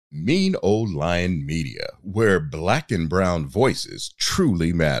Mean Old Lion Media, where black and brown voices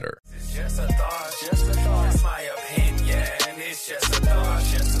truly matter. It's just a thought, it's my opinion. It's just a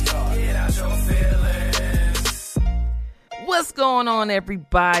thought, get out your feelings. What's going on,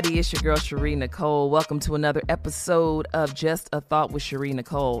 everybody? It's your girl, Cherie Nicole. Welcome to another episode of Just a Thought with Cherie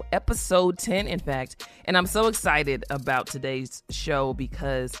Nicole. Episode 10, in fact. And I'm so excited about today's show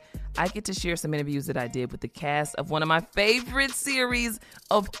because I get to share some interviews that I did with the cast of one of my favorite series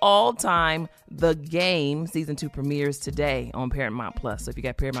of all time, The Game. Season 2 premieres today on Paramount Plus. So if you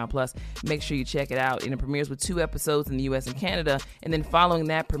got Paramount Plus, make sure you check it out. And it premieres with 2 episodes in the US and Canada. And then following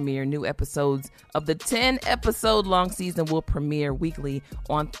that premiere, new episodes of the 10-episode long season will premiere weekly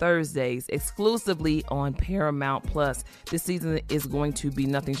on Thursdays, exclusively on Paramount Plus. This season is going to be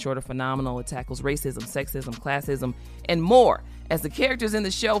nothing short of phenomenal. It tackles racism, sexism, classism, and more, as the characters in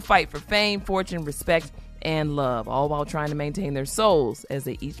the show fight for fame, fortune, respect, and love, all while trying to maintain their souls as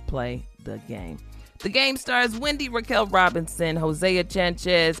they each play the game. The Game stars Wendy Racquel Robinson, Hosea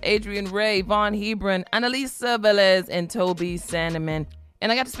Chanchez, Adriyan Ray, Vaughn, Hebron, Analisa Velez, and Toby Sandeman.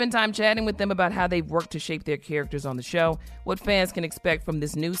 And I got to spend time chatting with them about how they've worked to shape their characters on the show, what fans can expect from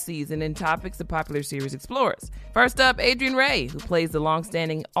this new season, and topics the popular series explores. First up, Adriyan Ray, who plays the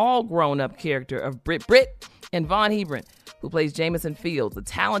long-standing, all-grown-up character of Brit, and Vaughn Hebron, who plays Jamison Fields, a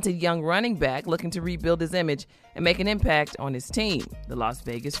talented young running back looking to rebuild his image and make an impact on his team, the Las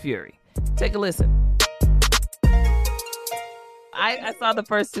Vegas Fury. Take a listen. I saw the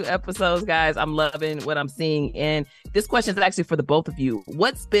first 2 episodes, guys. I'm loving what I'm seeing. And this question is actually for the both of you.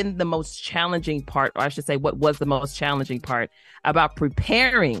 What's been the most challenging part, or I should say, what was the most challenging part about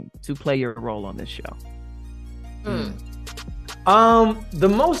preparing to play your role on this show? The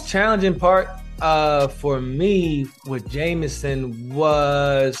most challenging part for me with Jamison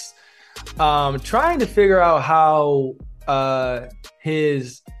was trying to figure out how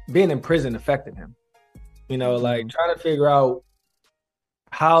his being in prison affected him. You know, like trying to figure out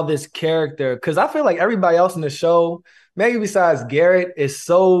how this character, because I feel like everybody else in the show, maybe besides Garrett, is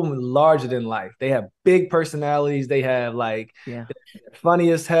so larger than life. They have big personalities. They have they're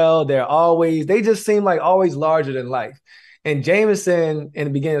funny as hell. They just seem like always larger than life. And Jamison in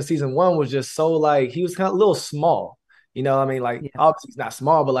the beginning of season 1 was just so he was kind of a little small. You know what I mean? Obviously he's not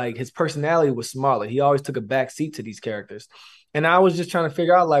small, but his personality was smaller. He always took a back seat to these characters. And I was just trying to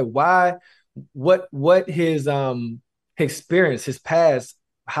figure out why, what his experience, his past,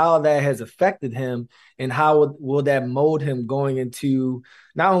 how that has affected him, and how will that mold him going into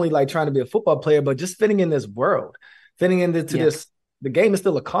not only trying to be a football player, but just fitting in this world, fitting into this. The game is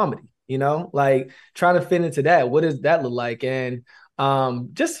still a comedy, you know, trying to fit into that. What does that look like? And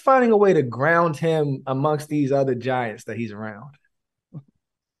just finding a way to ground him amongst these other giants that he's around.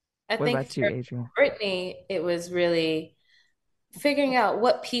 I think for Adriyan? Brittany, it was really figuring out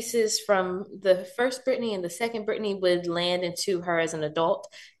what pieces from the first Brittany and the second Brittany would land into her as an adult,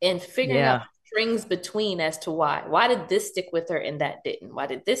 and figuring out strings between as to why. Why did this stick with her and that didn't? Why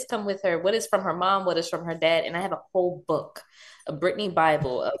did this come with her? What is from her mom? What is from her dad? And I have a whole book, a Brittany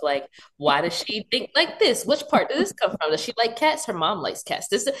Bible of why does she think like this? Which part does this come from? Does she like cats? Her mom likes cats.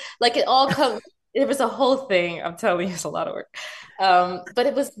 This it all comes. It was a whole thing. I'm telling you, it's a lot of work. But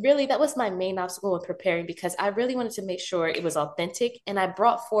it was really, that was my main obstacle in preparing, because I really wanted to make sure it was authentic. And I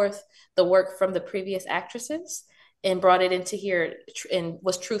brought forth the work from the previous actresses and brought it into here and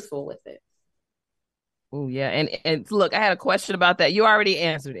was truthful with it. Oh, yeah. And look, I had a question about that. You already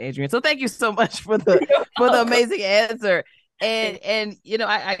answered, Adriyan. So thank you so much for the amazing answer. And you know,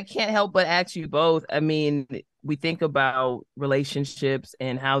 I can't help but ask you both. I mean, we think about relationships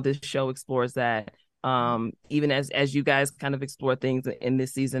and how this show explores that, even as you guys kind of explore things in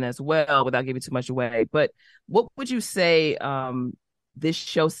this season as well, without giving too much away. But what would you say this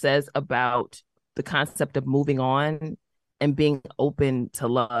show says about the concept of moving on and being open to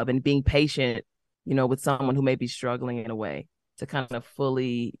love and being patient, you know, with someone who may be struggling in a way to kind of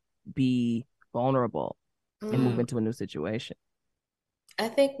fully be vulnerable and move into a new situation? I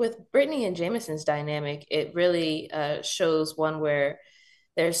think with Brittany and Jamison's dynamic, it really shows one where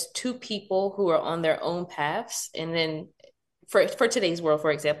there's 2 people who are on their own paths. And then for today's world,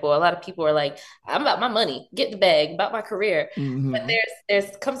 for example, a lot of people are like, I'm about my money, get the bag, about my career. But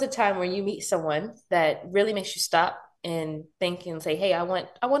there's comes a time where you meet someone that really makes you stop and think and say, hey, I want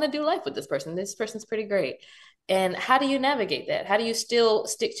to do life with this person. This person's pretty great. And how do you navigate that? How do you still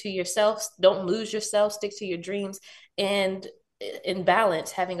stick to yourself? Don't lose yourself, stick to your dreams, and in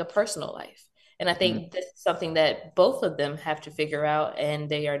balance, having a personal life. And I think this is something that both of them have to figure out, and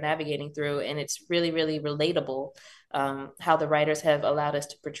they are navigating through. And it's really, really relatable how the writers have allowed us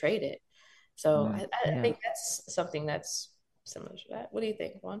to portray it. So I think that's something that's similar to that. What do you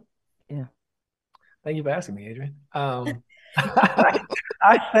think, Vaughn? Yeah. Thank you for asking me, Adrian. I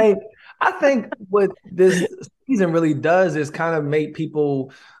think what this season really does is kind of make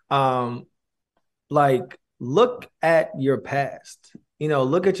people like look at your past.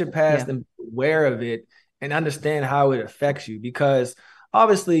 Look at your past and be aware of it and understand how it affects you. Because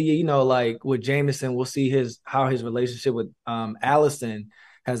obviously, like with Jameson, we'll see how his relationship with Allison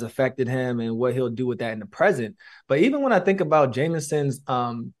has affected him and what he'll do with that in the present. But even when I think about Jameson's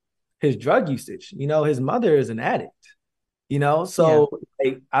his drug usage, his mother is an addict, so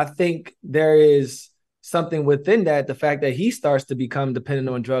like, I think there is something within that, the fact that he starts to become dependent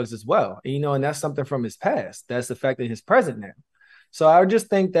on drugs as well. And that's something from his past that's affecting his present now. So I just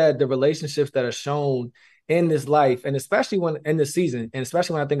think that the relationships that are shown in this life, and especially when in this season, and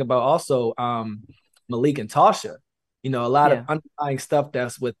especially when I think about also Malik and Tasha, a lot of underlying stuff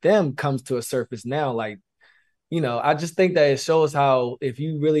that's with them comes to a surface now. Like, I just think that it shows how if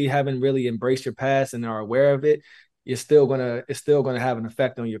you really haven't really embraced your past and are aware of it, it's still gonna have an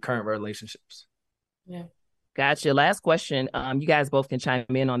effect on your current relationships. Yeah. Gotcha. Last question. You guys both can chime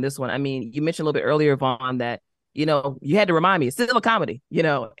in on this one. I mean, you mentioned a little bit earlier, Vaughn, that, you had to remind me, it's still a comedy,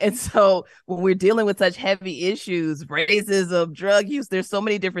 and so when we're dealing with such heavy issues, racism, drug use, there's so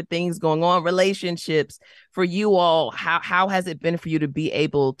many different things going on, relationships. For you all, how has it been for you to be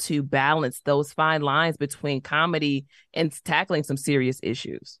able to balance those fine lines between comedy and tackling some serious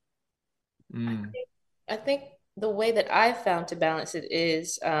issues? I think the way that I've found to balance it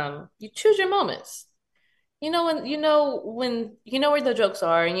is you choose your moments. When where the jokes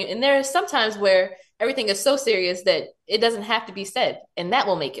are, and there are sometimes where everything is so serious that it doesn't have to be said, and that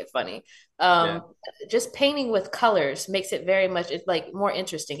will make it funny. Just painting with colors makes it very much, it's like more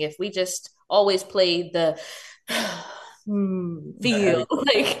interesting. If we just always play the feel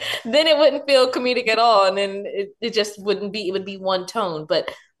like, then it wouldn't feel comedic at all, and then it just wouldn't be. It would be one tone.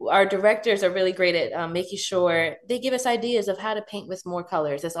 But our directors are really great at making sure they give us ideas of how to paint with more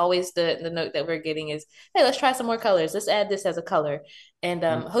colors. That's always the note that we're getting is, hey, let's try some more colors. Let's add this as a color. And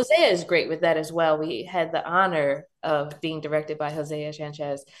Hosea is great with that as well. We had the honor of being directed by Hosea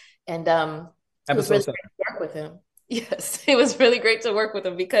Chanchez, and it was really great to work with him. Yes, it was really great to work with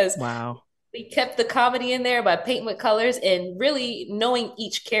him because we kept the comedy in there by painting with colors and really knowing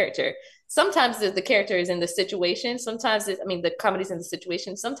each character. Sometimes the character is in the situation. Sometimes the comedy's in the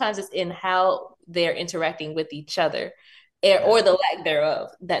situation. Sometimes it's in how they're interacting with each other or the lack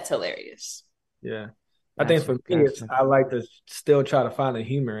thereof. That's hilarious. Yeah. I think for me, I like to still try to find the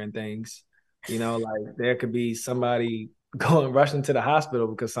humor in things. Like there could be somebody rushing to the hospital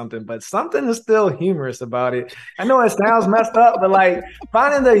because but something is still humorous about it. I know it sounds messed up, but like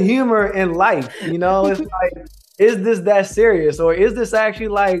finding the humor in life, it's like, is this that serious? Or is this actually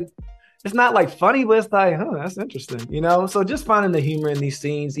like, it's not like funny, but it's like, that's interesting, So just finding the humor in these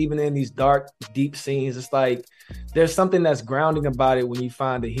scenes, even in these dark, deep scenes, it's like there's something that's grounding about it when you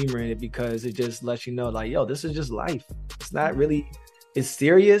find the humor in it, because it just lets you know, like, yo, this is just life. It's not really, it's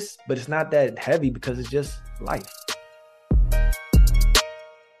serious, but it's not that heavy because it's just life.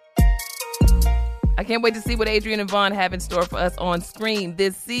 I can't wait to see what Adriyan and Vaughn have in store for us on screen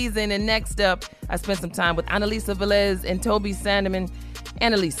this season. And next up, I spent some time with Analisa Velez and Toby Sandeman.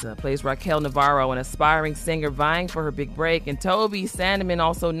 Analisa plays Raquel Navarro, an aspiring singer vying for her big break. And Toby Sandeman,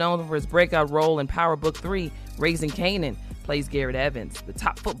 also known for his breakout role in Power Book 3, Raising Kanan, plays Garrett Evans, the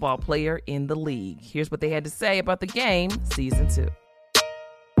top football player in the league. Here's what they had to say about the game, season 2.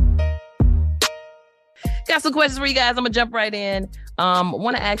 Got some questions for you guys. I'm going to jump right in.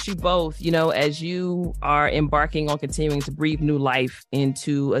 Want to ask you both, as you are embarking on continuing to breathe new life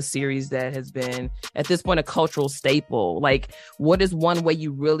into a series that has been, at this point, a cultural staple, like, what is one way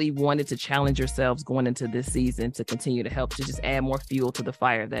you really wanted to challenge yourselves going into this season to continue to help to just add more fuel to the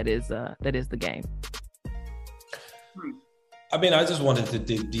fire that is the game? I mean, I just wanted to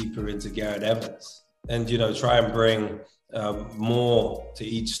dig deeper into Garrett Evans and, try and bring more to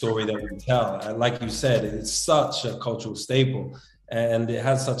each story that we tell. And like you said, it's such a cultural staple and it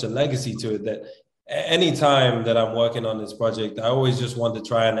has such a legacy to it that any time that I'm working on this project, I always just want to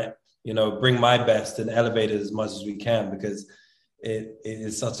try and, bring my best and elevate it as much as we can because it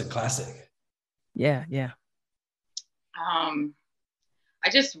is such a classic. Yeah. I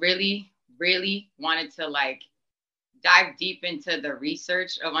just really, really wanted to dive deep into the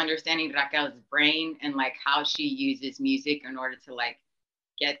research of understanding Raquel's brain and how she uses music in order to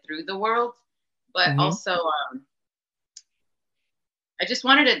get through the world. But also, I just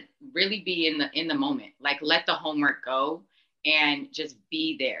wanted to really be in the moment, let the homework go and just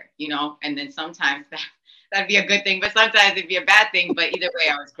be there, and then sometimes that'd be a good thing, but sometimes it'd be a bad thing. But either way,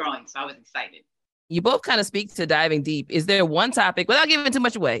 I was growing. So I was excited. you both kind of speak to diving deep. Is there one topic, without giving too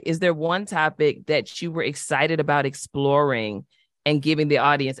much away, is there one topic that you were excited about exploring and giving the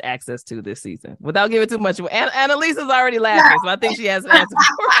audience access to this season? Without giving too much away. Annalisa's already laughing, so I think she has an answer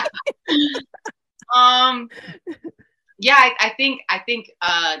for it. Yeah, I think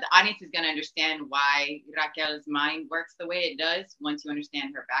the audience is going to understand why Raquel's mind works the way it does once you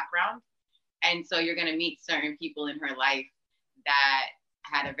understand her background. And so you're going to meet certain people in her life that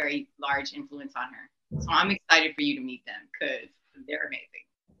had a very large influence on her. So I'm excited for you to meet them because they're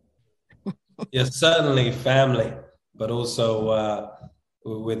amazing. Yeah, certainly family, but also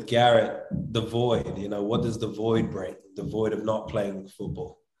with Garrett, the void. You know, what does the void bring? The void of not playing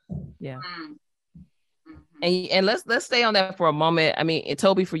football. Yeah. And let's stay on that for a moment. I mean,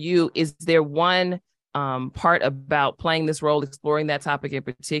 Toby, for you, is there one part about playing this role, exploring that topic in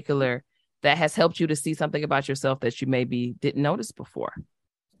particular, that has helped you to see something about yourself that you maybe didn't notice before?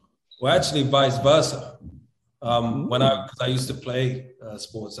 Well, actually, vice versa. Because I used to play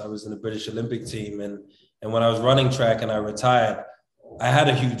sports, I was in the British Olympic team, and when I was running track and I retired, I had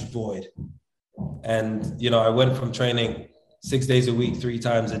a huge void. And, you know, I went from training 6 days a week, 3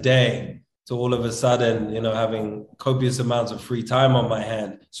 times a day, to all of a sudden, you know, having copious amounts of free time on my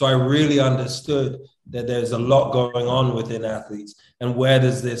hand. So I really understood that there's a lot going on within athletes, and where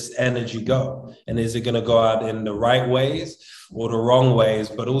does this energy go? And is it going to go out in the right ways or the wrong ways?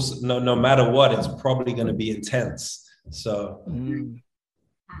 But also, no matter what, it's probably going to be intense. So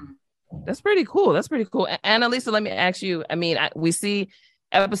that's pretty cool. That's pretty cool. Analisa, let me ask you. I mean, we see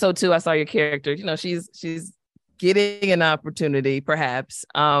episode 2. I saw your character. You know, she's getting an opportunity, perhaps.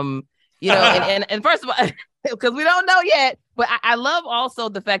 You know, and first of all, because we don't know yet, but I love also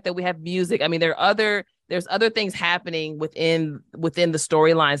the fact that we have music. I mean, there's other things happening within the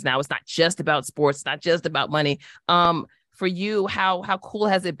storylines now. It's not just about sports, it's not just about money. For you, how cool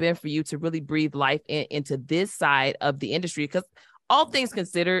has it been for you to really breathe life into this side of the industry? Because all things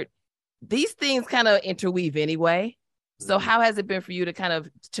considered, these things kind of interweave anyway. So how has it been for you to kind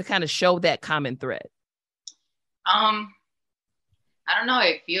of show that common thread? I don't know.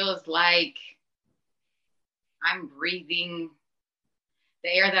 It feels like I'm breathing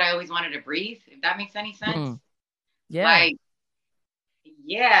the air that I always wanted to breathe, if that makes any sense. Yeah.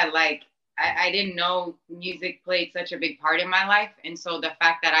 Like I didn't know music played such a big part in my life. And so the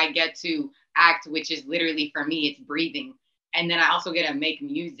fact that I get to act, which is literally for me, it's breathing. And then I also get to make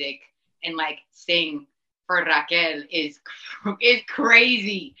music and like sing for Raquel is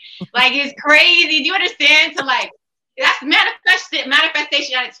crazy. Like, it's crazy. Do you understand? To like, that's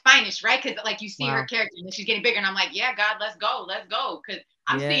manifestation at its finest, right? Because like you see her character and she's getting bigger, and I'm like, yeah, God, let's go, because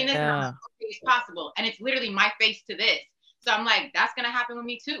I'm seeing this and I'm like, okay, it's possible, and it's literally my face to this. So I'm like, that's gonna happen with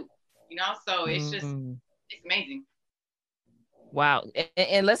me too, you know. So it's just, it's amazing. Wow.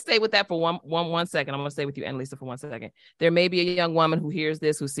 And let's stay with that for one second. I'm gonna stay with you, Analisa, for 1 second. There may be a young woman who hears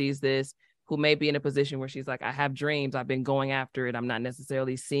this, who sees this, who may be in a position where she's like, I have dreams, I've been going after it, I'm not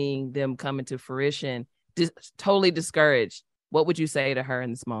necessarily seeing them come into fruition. Totally discouraged. What would you say to her in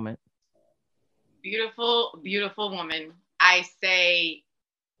this moment? Beautiful, beautiful woman. I say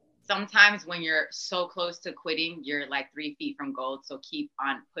sometimes when you're so close to quitting, you're like 3 feet from gold. So keep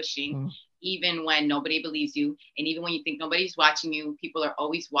on pushing, even when nobody believes you. And even when you think nobody's watching you, people are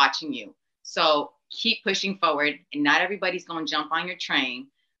always watching you. So keep pushing forward, and not everybody's going to jump on your train.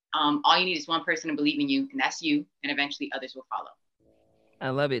 All you need is one person to believe in you, and that's you. And eventually others will follow. I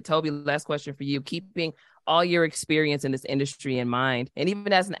love it. Toby, last question for you. Keeping all your experience in this industry in mind, and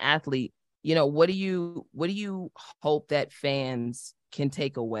even as an athlete, you know, what do you hope that fans can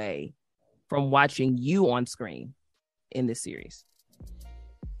take away from watching you on screen in this series?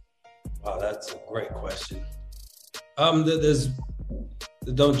 Wow, that's a great question. Don't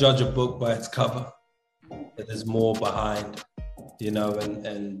judge a book by its cover. There's more behind, you know,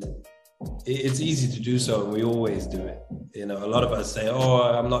 and it's easy to do so, and we always do it. You know, a lot of us say, oh,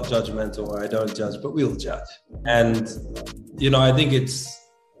 I'm not judgmental, or I don't judge, but we'll judge. And, you know, I think it's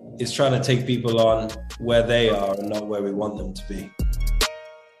trying to take people on where they are and not where we want them to be.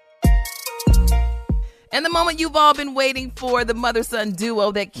 And the moment you've all been waiting for, the mother-son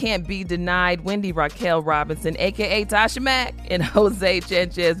duo that can't be denied, Wendy Racquel Robinson, a.k.a. Tasha Mack, and Hosea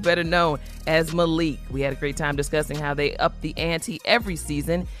Chanchez, better known as Malik. We had a great time discussing how they up the ante every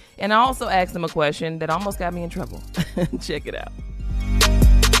season. And I also asked them a question that almost got me in trouble. Check it out.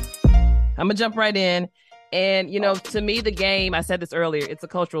 I'm going to jump right in. And, you know, to me, the game, I said this earlier, it's a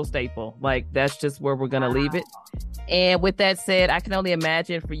cultural staple. Like, that's just where we're going to leave it. And with that said, I can only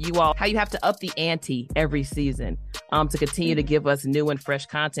imagine for you all how you have to up the ante every season to continue to give us new and fresh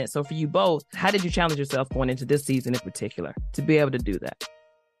content. So for you both, how did you challenge yourself going into this season in particular to be able to do that?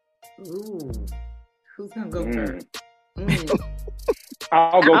 Ooh. Who's gonna go first?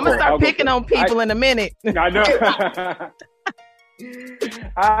 I'll go. I'm gonna start picking on people in a minute. I know.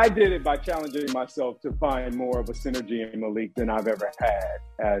 I did it by challenging myself to find more of a synergy in Malik than I've ever had.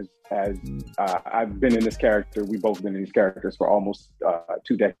 As I've been in this character, we've both been in these characters for almost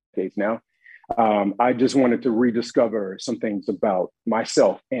 2 decades now. I just wanted to rediscover some things about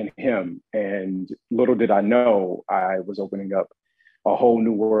myself and him. And little did I know, I was opening up a whole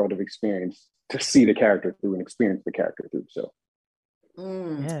new world of experience to see the character through and experience the character through. So.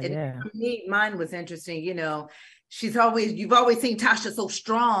 For me, mine was interesting. You know, you've always seen Tasha so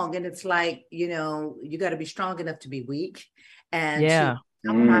strong, and it's like, you know, you got to be strong enough to be weak, and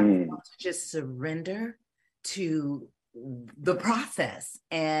to just surrender to the process.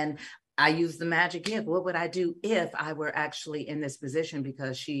 And I use the magic gift. What would I do if I were actually in this position?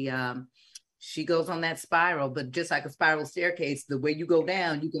 Because she goes on that spiral, but just like a spiral staircase, the way you go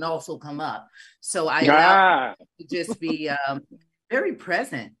down, you can also come up. So I allow to just be very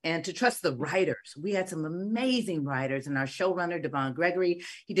present and to trust the writers. We had some amazing writers, and our showrunner, Vaughn Gregory,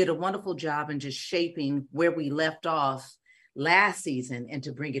 he did a wonderful job in just shaping where we left off last season and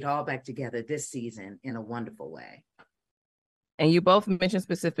to bring it all back together this season in a wonderful way. And you both mentioned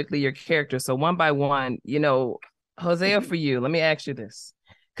specifically your character. So one by one, you know, Hosea, for you, let me ask you this.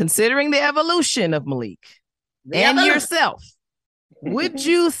 Considering the evolution of Malik and yourself, would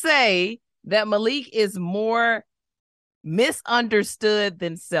you say that Malik is more misunderstood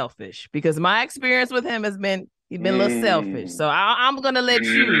than selfish? Because my experience with him has been, he's been a little selfish. So I'm going to let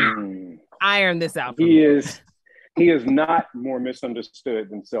you iron this out. He is not more misunderstood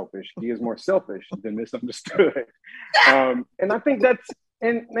than selfish. He is more selfish than misunderstood. And I think that's,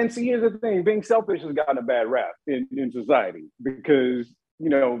 and see, here's the thing, being selfish has gotten a bad rap in society because, you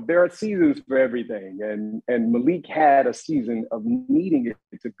know, there are seasons for everything. And Malik had a season of needing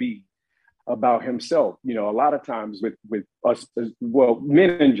it to be about himself. You know, a lot of times with us, well,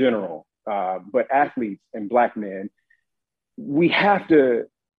 men in general, but athletes and Black men, we have to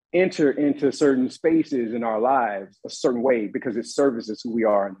enter into certain spaces in our lives a certain way because it services who we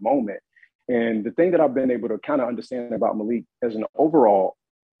are in the moment. And the thing that I've been able to kind of understand about Malik as an overall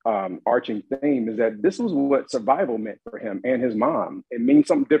arching theme is that this was what survival meant for him and his mom. It means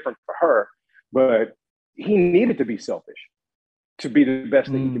something different for her, but he needed to be selfish to be the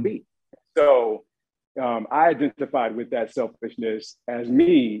best that he could be. So I identified with that selfishness as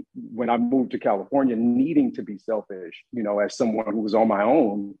me when I moved to California, needing to be selfish, you know, as someone who was on my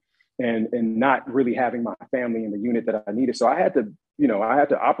own and not really having my family in the unit that I needed. So I had to, you know,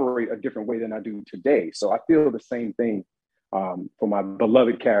 operate a different way than I do today. So I feel the same thing for my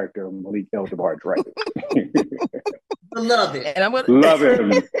beloved character, Malik El-Debarge, right? Love it. And I'm gonna love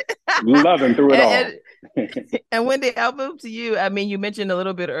him through it all. And Wendy, I'll move to you. I mean, you mentioned a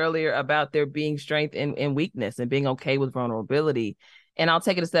little bit earlier about there being strength and weakness and being okay with vulnerability. And I'll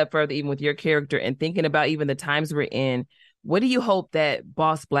take it a step further, even with your character and thinking about even the times we're in. What do you hope that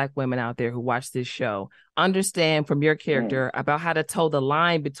boss Black women out there who watch this show understand from your character about how to toe the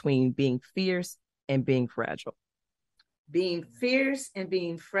line between being fierce and being fragile? Being fierce and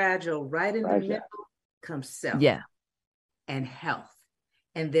being fragile, right in the middle comes self and health.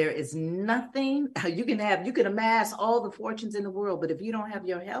 And there is nothing you can amass all the fortunes in the world, but if you don't have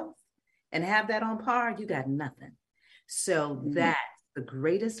your health and have that on par, you got nothing. So that's the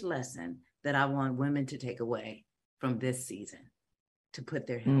greatest lesson that I want women to take away from this season, to put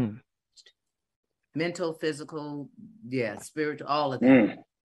their health first. Mental, physical, spiritual, all of that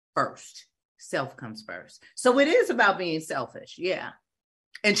first. Self comes first. So it is about being selfish.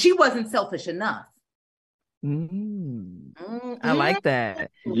 And she wasn't selfish enough. I like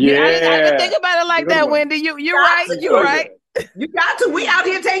that. Yeah. I didn't think about it like that, Wendy. You're right. You're right. You got to. We out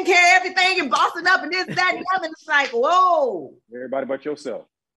here taking care of everything and bossing up and this, that, and the other. It's like, whoa. Everybody but yourself.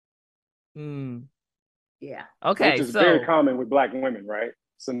 Yeah. Okay. Which is very common with Black women, right?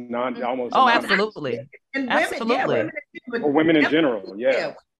 So almost. Oh, absolutely. And absolutely. Women in general.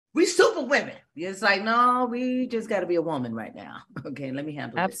 Yeah. We super women. It's like, no, we just got to be a woman right now. Okay, let me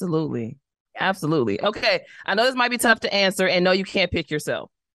handle it. Absolutely. Absolutely. Okay. I know this might be tough to answer, and no, you can't pick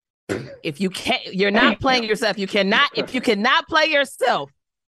yourself. If you can't, you're not playing yourself. If you cannot play yourself,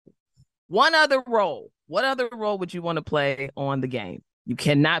 what other role would you want to play on the game? You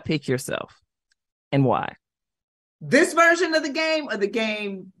cannot pick yourself. And why? This version of the game or the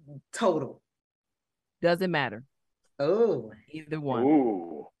game total? Doesn't matter. Oh. Either one.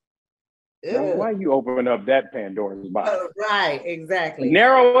 Ooh. Why you open up that Pandora's box? Right, exactly.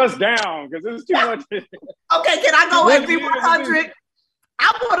 Narrow us down because it's too much. Okay, can I go FB100?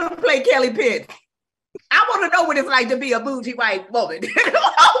 I want to play Kelly Pitt. I want to know what it's like to be a bougie white woman.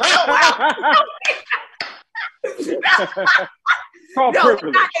 Called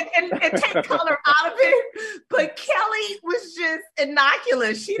privilege. And take color out of it. But Kelly was just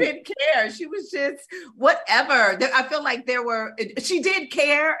innocuous. She didn't care. She was just whatever. I feel like she did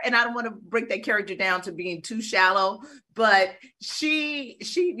care, and I don't want to break that character down to being too shallow, but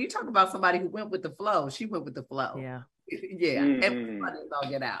you talk about somebody who went with the flow. She went with the flow. Yeah. Yeah. And funny as all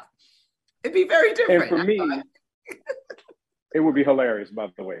get out. It'd be very different. And for me, it would be hilarious, by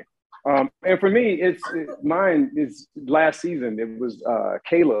the way. And for me, mine is last season. It was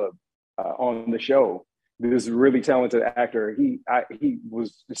Caleb on the show. This really talented actor. He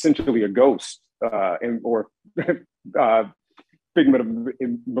was essentially a ghost or figment of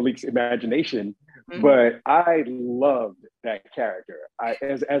Malik's imagination. Mm-hmm. But I loved that character.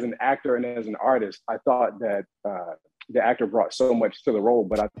 As an actor and as an artist, I thought that the actor brought so much to the role.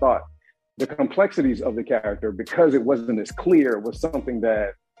 But I thought the complexities of the character, because it wasn't as clear, was something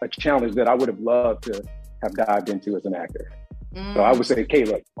a challenge that I would have loved to have dived into as an actor. So I would say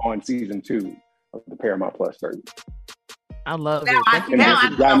Caleb on season 2 of the Paramount Plus version. I love it.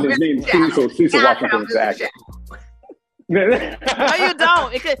 His name is Cecil Washington is the actor. No, you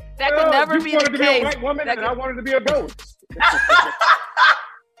don't. That could never be the case. You wanted to be a white woman, and I wanted to be a ghost.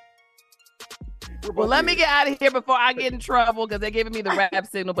 Well, let me get out of here before I get in trouble because they're giving me the rap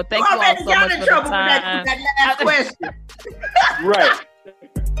signal. But thank you all so much for the time. That last question. Right.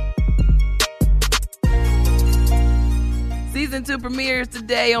 Season 2 premieres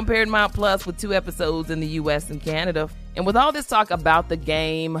today on Paramount Plus with 2 episodes in the U.S. and Canada. And with all this talk about the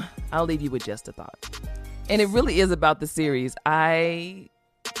game, I'll leave you with just a thought. And it really is about the series. I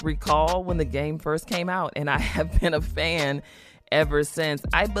recall when the game first came out, and I have been a fan ever since.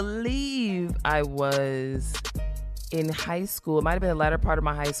 I believe I was in high school. It might have been the latter part of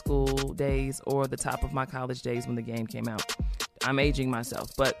my high school days or the top of my college days when the game came out. I'm aging myself,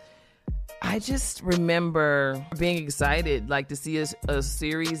 but I just remember being excited, like to see a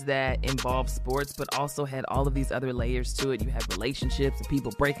series that involved sports, but also had all of these other layers to it. You have relationships and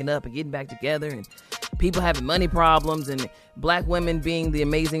people breaking up and getting back together and people having money problems and Black women being the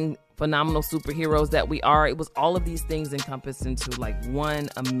amazing, phenomenal superheroes that we are. It was all of these things encompassed into like one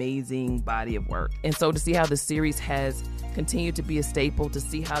amazing body of work. And so to see how the series has continued to be a staple, to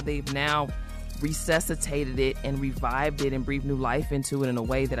see how they've now resuscitated it and revived it and breathed new life into it in a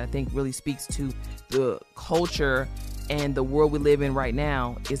way that I think really speaks to the culture and the world we live in right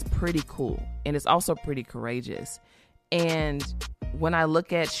now is pretty cool. And it's also pretty courageous. And when I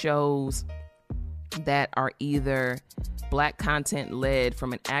look at shows that are either Black content led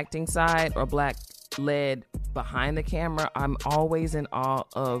from an acting side or Black led behind the camera, I'm always in awe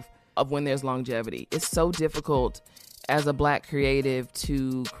of when there's longevity. It's so difficult as a Black creative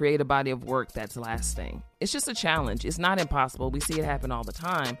to create a body of work that's lasting. It's just a challenge. It's not impossible. We see it happen all the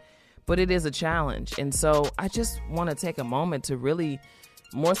time, but it is a challenge. And so I just want to take a moment to really,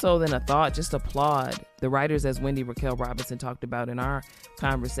 more so than a thought, just applaud the writers, as Wendy Racquel Robinson talked about in our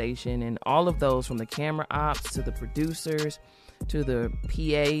conversation, and all of those from the camera ops to the producers to the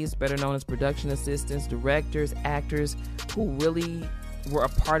PAs, better known as production assistants, directors, actors, who really were a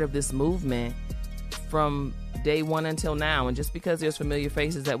part of this movement from day one until now. And just because there's familiar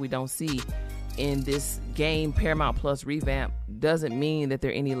faces that we don't see in this game Paramount Plus revamp doesn't mean that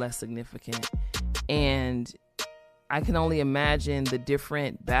they're any less significant. And I can only imagine the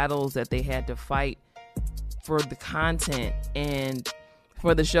different battles that they had to fight for the content and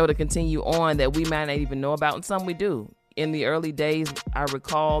for the show to continue on that we might not even know about, and some we do. In the early days, I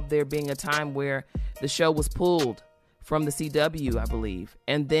recall there being a time where the show was pulled from the CW, I believe,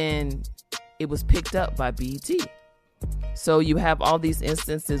 and then it was picked up by BET. So you have all these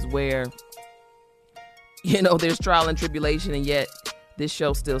instances where, you know, there's trial and tribulation, and yet this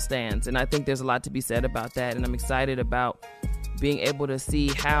show still stands. And I think there's a lot to be said about that. And I'm excited about being able to see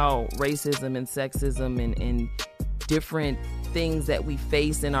how racism and sexism and different things that we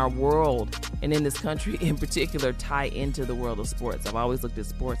face in our world and in this country in particular tie into the world of sports. I've always looked at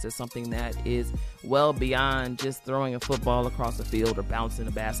sports as something that is well beyond just throwing a football across the field or bouncing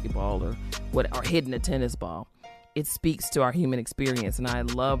a basketball or hitting a tennis ball. It speaks to our human experience, and I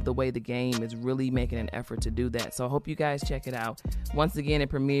love the way the game is really making an effort to do that. So I hope you guys check it out. Once again, it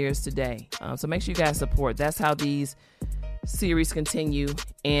premieres today. So make sure you guys support. That's how these series continue.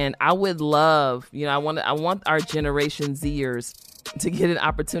 And I would love, I want our Generation Zers to get an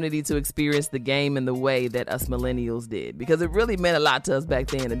opportunity to experience the game in the way that us millennials did, because it really meant a lot to us back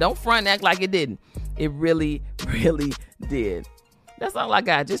then. And don't front and act like it didn't. It really, really did. That's all I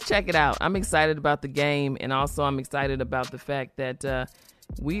got. Just check it out. I'm excited about the game, and also I'm excited about the fact that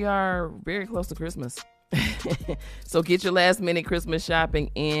we are very close to Christmas. So get your last minute Christmas shopping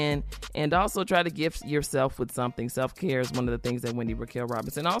in, and also try to gift yourself with something. Self-care is one of the things that Wendy Racquel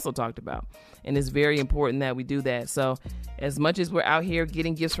Robinson also talked about. And it's very important that we do that. So as much as we're out here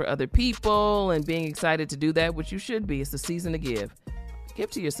getting gifts for other people and being excited to do that, which you should be, it's the season to give. Give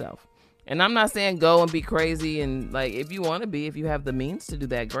to yourself. And I'm not saying go and be crazy, and like, if you want to be, if you have the means to do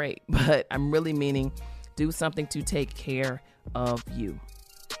that, great. But I'm really meaning do something to take care of you.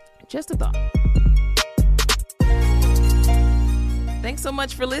 Just a thought. Thanks so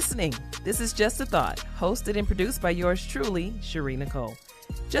much for listening. This is Just a Thought, hosted and produced by yours truly, Cherie Nicole.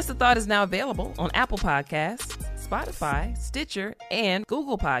 Just a Thought is now available on Apple Podcasts, Spotify, Stitcher, and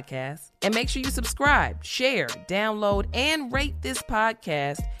Google Podcasts. And make sure you subscribe, share, download, and rate this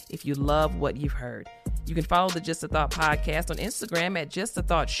podcast if you love what you've heard. You can follow the Just a Thought podcast on Instagram at Just a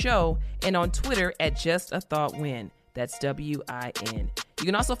Thought Show and on Twitter at Just a Thought Win. That's WIN. You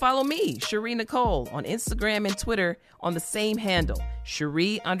can also follow me, Cherie Nicole, on Instagram and Twitter on the same handle,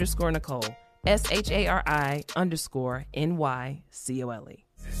 Cherie_Nicole, SHARI_NYCOLE.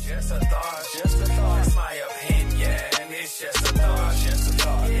 It's just a thought, it's my opinion. It's just a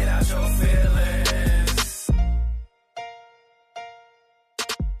thought, get out your feelings.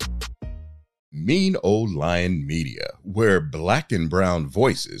 Mean Old Lion Media, where black and brown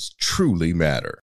voices truly matter.